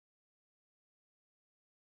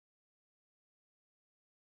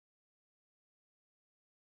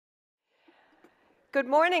Good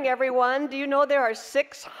morning, everyone. Do you know there are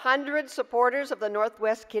 600 supporters of the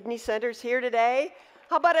Northwest Kidney Centers here today?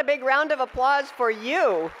 How about a big round of applause for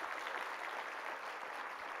you?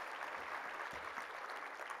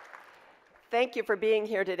 Thank you for being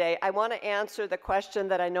here today. I want to answer the question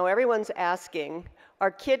that I know everyone's asking.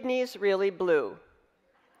 Are kidneys really blue?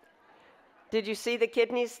 Did you see the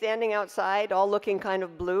kidneys standing outside, all looking kind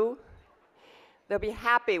of blue? They'll be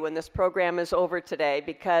happy when this program is over today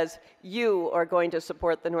because you are going to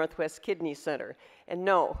support the Northwest Kidney Center. And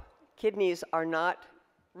no, kidneys are not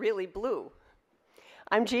really blue.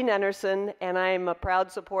 I'm Jean Enersen, and I'm a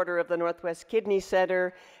proud supporter of the Northwest Kidney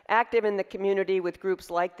Center, active in the community with groups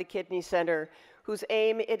like the Kidney Center, whose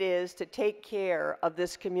aim it is to take care of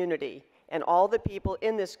this community and all the people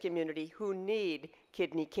in this community who need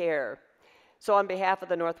kidney care. So on behalf of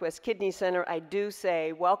the Northwest Kidney Center, I do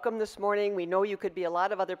say welcome this morning. We know you could be a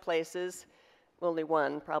lot of other places, only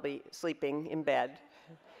one, probably sleeping in bed.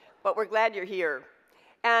 But we're glad you're here.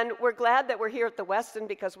 And we're glad that we're here at the Westin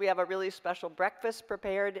because we have a really special breakfast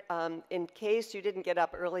prepared in case you didn't get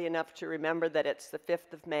up early enough to remember that it's the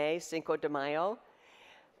 5th of May, Cinco de Mayo.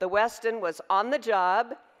 The Westin was on the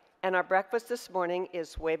job, and our breakfast this morning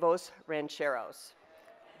is huevos rancheros.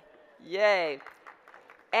 Yay.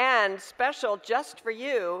 And special just for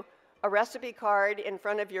you, a recipe card in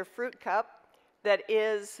front of your fruit cup that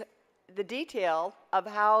is the detail of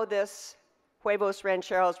how this huevos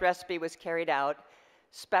rancheros recipe was carried out.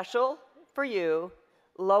 Special for you,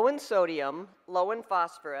 low in sodium, low in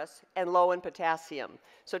phosphorus, and low in potassium.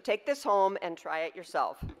 So take this home and try it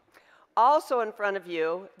yourself. Also in front of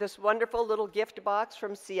you, this wonderful little gift box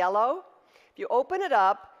from Cielo. If you open it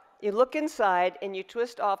up, you look inside, and you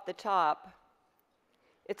twist off the top,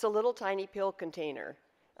 it's a little tiny pill container.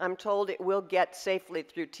 I'm told it will get safely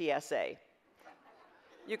through TSA.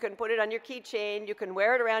 You can put it on your keychain, you can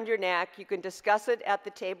wear it around your neck, you can discuss it at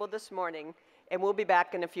the table this morning, and we'll be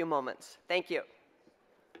back in a few moments. Thank you.